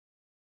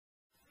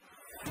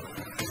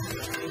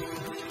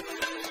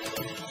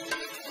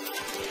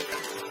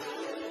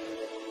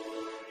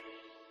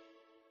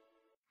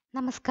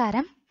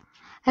നമസ്കാരം.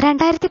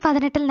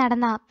 2018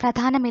 നടന്ന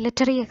പ്രധാന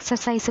മിലിറ്ററി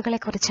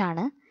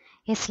എക്സർസൈസുകളെക്കുറിച്ചാണ്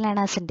യെസ്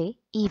ലേണേഴ്സിൻ്റെ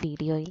ഈ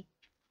വീഡിയോയിൽ.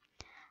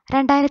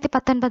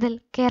 2019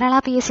 കേരള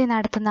PSC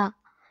നടത്തുന്ന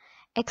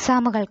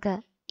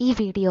എക്സാമുകൾക്ക് ഈ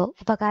വീഡിയോ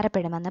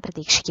ഉപകാരപ്പെടുമെന്ന്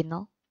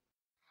പ്രതീക്ഷിക്കുന്നു.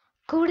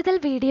 കൂടുതൽ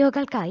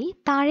വീഡിയോകൾക്കായി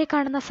താഴെ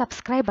കാണുന്ന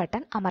സബ്സ്ക്രൈബ്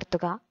ബട്ടൺ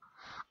അമർത്തുക.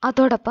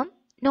 അതോടൊപ്പം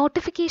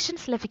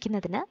നോട്ടിഫിക്കേഷൻസ്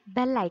ലഭിക്കുന്നതിന്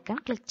ബെൽ ഐക്കൺ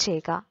ക്ലിക്ക്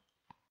ചെയ്യുക.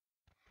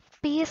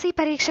 PSC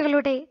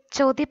പരീക്ഷകളുടെ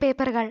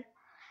ചോദ്യപേപ്പറുകൾ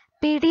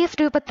PDF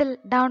രൂപത്തിൽ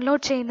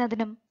ഡൗൺലോഡ്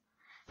ചെയ്യുന്നതിനും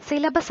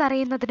സിലബസ്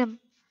അറിയുന്നതിനും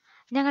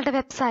ഞങ്ങളുടെ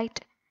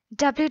വെബ്സൈറ്റ്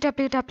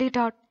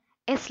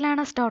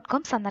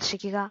www.slearners.com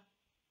സന്ദർശിക്കുക.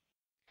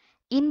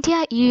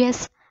 ഇന്ത്യ-US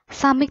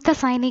സംയുക്ത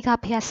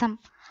സൈനികാഭ്യാസം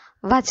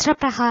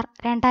വജ്രപ്രഹാർ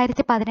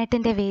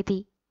 2018 വേദി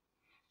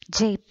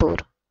ജയ്പൂർ.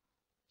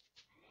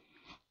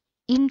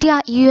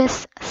 ഇന്ത്യ-US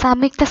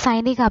സംയുക്ത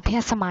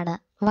സൈനികാഭ്യാസമാണ്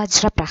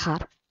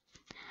വജ്രപ്രഹാർ.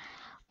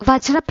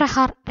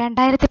 വജ്രപ്രഹാർ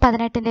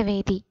 2018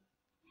 വേദി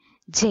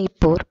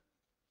ജയ്പൂർ.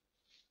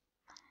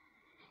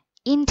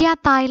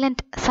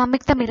 ഇന്ത്യ-തായ്ലൻഡ്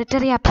സംയുക്ത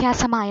മിലിറ്ററി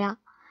അഭ്യാസമായ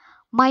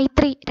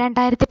മൈത്രി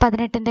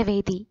 2018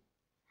 വേദി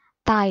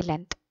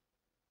തായ്ലൻഡ്.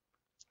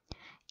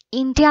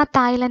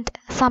 ഇന്ത്യ-തായ്ലൻഡ്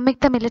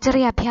സംയുക്ത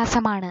മിലിറ്ററി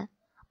അഭ്യാസമാണ്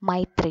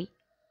മൈത്രി.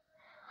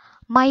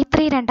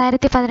 മൈത്രി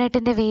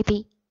 2018 വേദി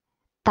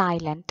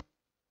തായ്ലൻഡ്.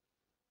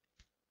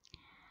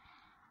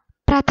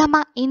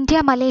 പ്രഥമ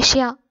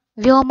ഇന്ത്യ-മലേഷ്യ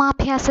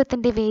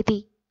വ്യോമാഭ്യാസത്തിന്റെ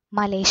വേദി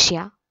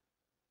മലേഷ്യ.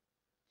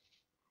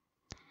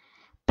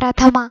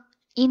 പ്രഥമ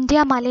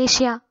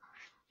ഇന്ത്യ-മലേഷ്യ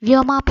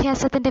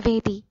വ്യോമാഭ്യാസത്തിന്റെ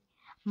വേദി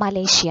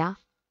മലേഷ്യ.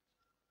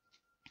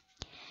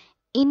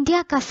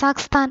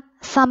 ഇന്ത്യ-കസാഖ്സ്ഥാൻ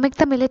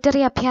സംയുക്ത മിലിറ്ററി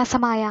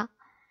അഭ്യാസമായ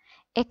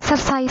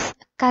എക്സർസൈസ്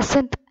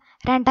കസിന്ത്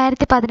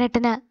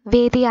 2018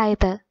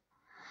 വേദിയായത്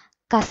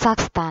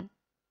കസാഖ്സ്ഥാൻ.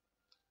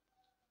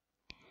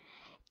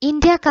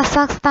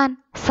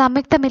 ഇന്ത്യ-കസാഖ്സ്ഥാൻ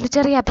സംയുക്ത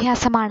മിലിറ്ററി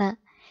അഭ്യാസമാണ്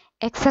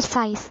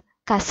എക്സർസൈസ്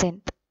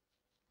കസിന്ത്.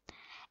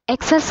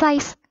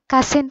 Exercise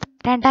കസിന്ത്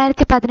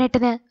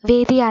 2018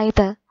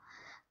 വേദിയായത്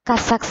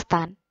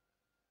Kazakhstan.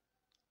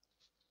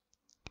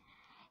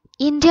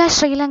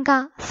 ഇന്ത്യ-ശ്രീലങ്ക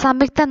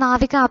സംയുക്ത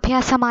നാവിക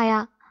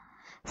അഭ്യാസമായ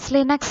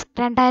സ്ലിനക്സ്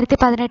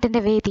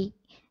 2018 വേദി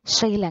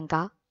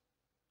ശ്രീലങ്ക.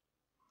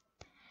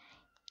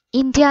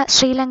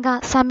 ഇന്ത്യ-ശ്രീലങ്ക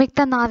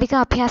സംയുക്ത നാവിക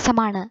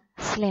അഭ്യാസമാണ്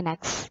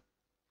സ്ലിനക്സ്.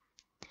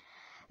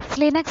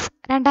 സ്ലിനക്സ്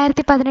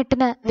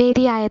 2018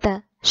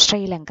 വേദിയായത്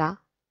ശ്രീലങ്ക.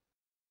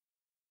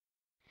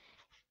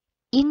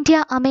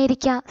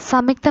 ഇന്ത്യ-അമേരിക്ക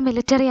സംയുക്ത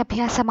മിലിറ്ററി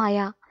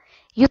അഭ്യാസമായ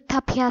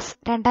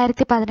യുദ്ധഭ്യാസ്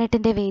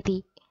 2018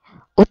 വേദി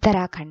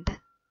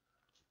ഉത്തരാഖണ്ഡ്.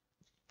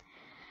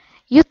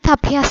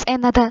 യുദ്ധഭ്യാസ്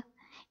എന്നത്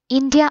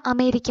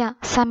ഇന്ത്യ-അമേരിക്ക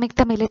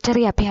സംയുക്ത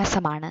മിലിറ്ററി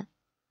അഭ്യാസമാണ്.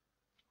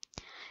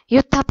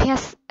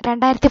 യുദ്ധഭ്യാസ്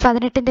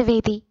 2018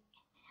 വേദി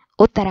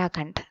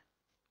ഉത്തരാഖണ്ഡ്.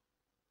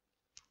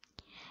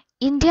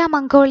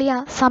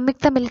 ഇന്ത്യ-മംഗോളിയ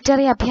സംയുക്ത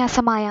മിലിറ്ററി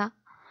അഭ്യാസമായ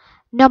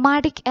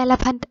നൊമാഡിക്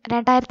എലഫന്റ്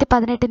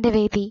 2018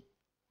 വേദി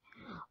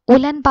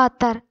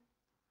ഉലൻബാത്തർ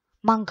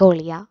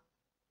മംഗോളിയ.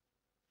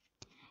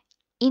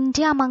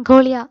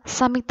 ഇന്ത്യ-മംഗോളിയ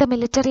സംയുക്ത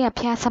military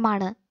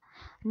അഭ്യാസമാണ്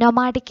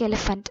nomadic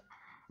elephant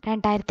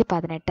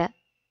 2018.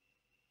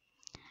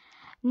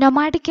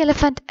 Nomadic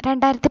elephant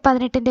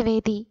 2018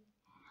 വേദി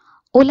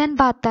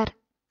ഉലൻബാത്തർ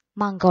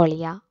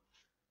മംഗോളിയ.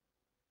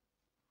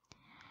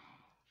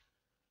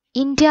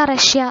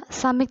 ഇന്ത്യ-റഷ്യ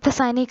സംയുക്ത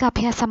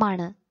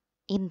സൈനികാഭ്യാസമാണ്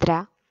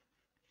ഇന്ദ്ര.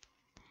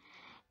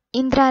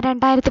 ഇന്ദ്ര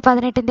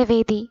 2018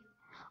 വേദി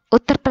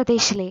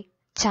ഉത്തർപ്രദേശിലെ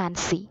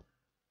ഝാൻസി.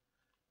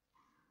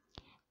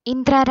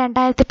 ഇന്ദ്ര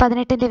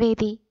 2018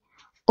 വേദി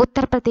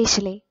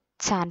ഉത്തർപ്രദേശിലെ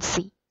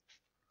ഝാൻസി.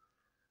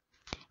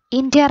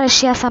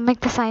 ഇന്ത്യ-റഷ്യ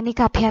സംയുക്ത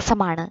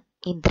സൈനികാഭ്യാസമാണ്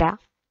ഇന്ദ്ര.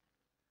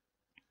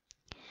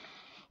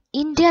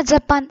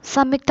 ഇന്ത്യ-ജപ്പാൻ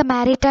സംയുക്ത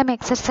മാരിടൈം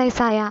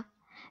എക്സർസൈസായ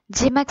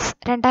ജിമെക്സ്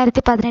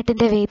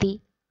 2018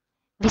 വേദി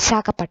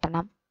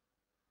വിശാഖപട്ടണം.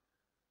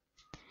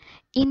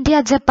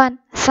 ഇന്ത്യ-ജപ്പാൻ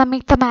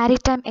സംയുക്ത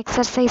മാരിടൈം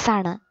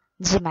എക്സർസൈസാണ്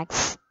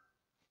ജിമെക്സ്.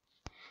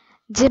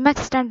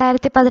 ജിമെക്സ്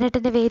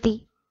 2018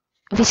 വേദി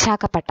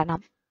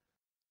വിശാഖപട്ടണം.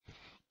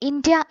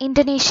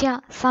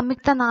 ഇന്ത്യ-ഇന്തോനേഷ്യ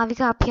സംയുക്ത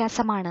നാവിക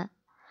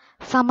അഭ്യാസമാണ്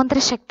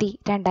സമുദ്രശക്തി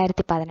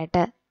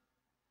 2018.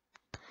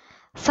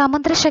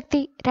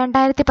 സമുദ്രശക്തി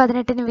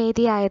 2018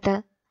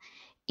 വേദിയായത്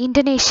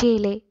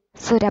ഇന്തോനേഷ്യയിലെ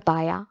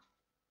സുരബായ.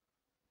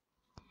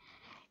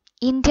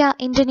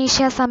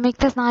 ഇന്ത്യ-ഇന്തോനേഷ്യ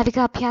സംയുക്ത നാവിക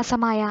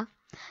അഭ്യാസമായ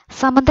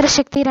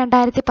സമുദ്രശക്തി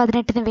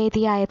 2018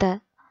 വേദിയായത്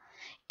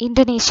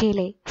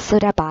ഇന്തോനേഷ്യയിലെ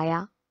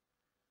സുരബായ.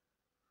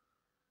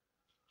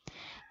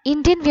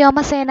 ഇന്ത്യൻ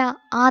വ്യോമസേന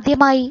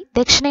ആദ്യമായി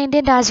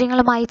ദക്ഷിണേന്ത്യൻ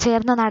രാജ്യങ്ങളുമായി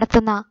ചേർന്ന്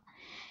നടത്തുന്ന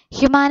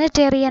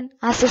humanitarian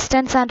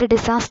assistance and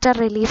disaster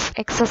relief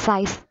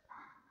exercise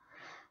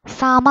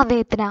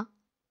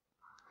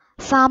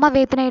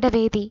സാമവേദനയുടെ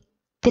വേദി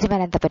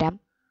തിരുവനന്തപുരം.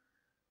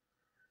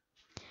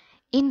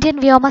 ഇന്ത്യൻ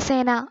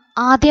വ്യോമസേന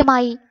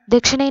ആദ്യമായി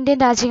ദക്ഷിണേന്ത്യൻ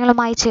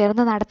രാജ്യങ്ങളുമായി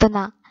ചേർന്ന്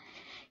നടത്തുന്ന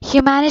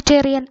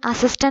humanitarian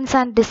assistance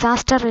and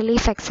disaster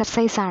relief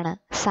exercise ആണ്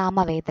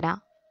സാമവേദന.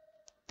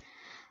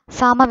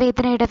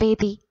 സാമവേദനയുടെ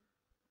വേദി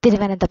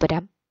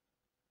തിരുവനന്തപുരം.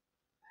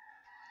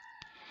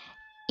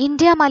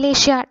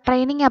 ഇന്ത്യ-മലേഷ്യ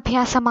ട്രെയിനിംഗ്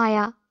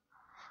അഭ്യാസമായ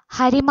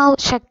ഹരിമൗ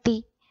ശക്തി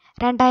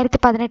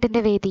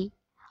 2018 വേദി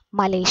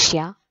മലേഷ്യ.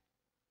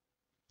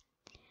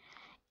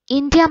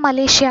 ഇന്ത്യ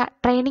മലേഷ്യ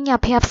ട്രെയിനിങ്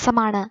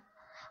അഭ്യാസമാണ്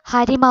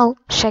ഹരിമൗ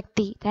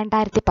ശക്തി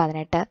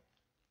 2018.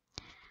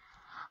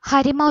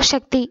 ഹരിമൗ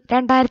ശക്തി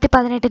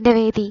 2018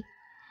 വേദി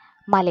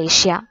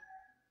Malaysia.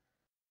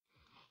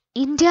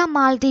 India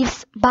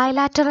Maldives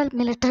bilateral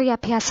military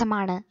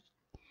അഭ്യാസമാണ്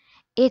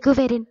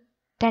എഗുവെരിൻ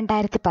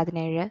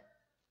 2017.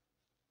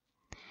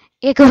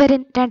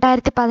 എഗുവെരിൻ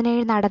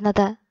 2017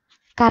 നടന്നത്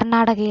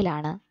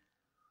കർണാടകയിലാണ്.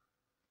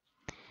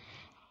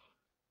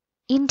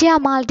 ഇന്ത്യ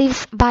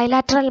മാൽദീവ്സ്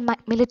ബയലാറ്ററൽ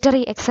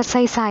മിലിറ്ററി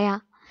എക്സർസൈസായ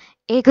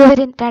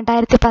എഗുവെരിൻ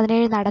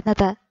 2017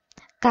 നടന്നത്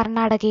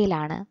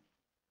കർണാടകയിലാണ്.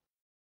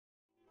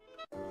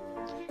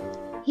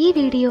 ഈ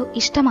വീഡിയോ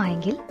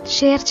ഇഷ്ടമായെങ്കിൽ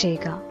ഷെയർ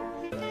ചെയ്യുക.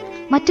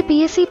 മറ്റ്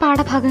PSC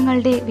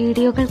പാഠഭാഗങ്ങളുടെ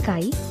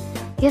വീഡിയോകൾക്കായി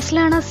യെസ്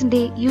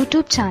ലേണേഴ്സിന്റെ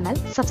യൂട്യൂബ് ചാനൽ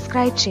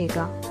സബ്സ്ക്രൈബ് ചെയ്യുക.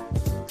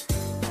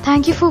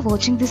 Thank you for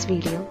watching this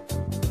video.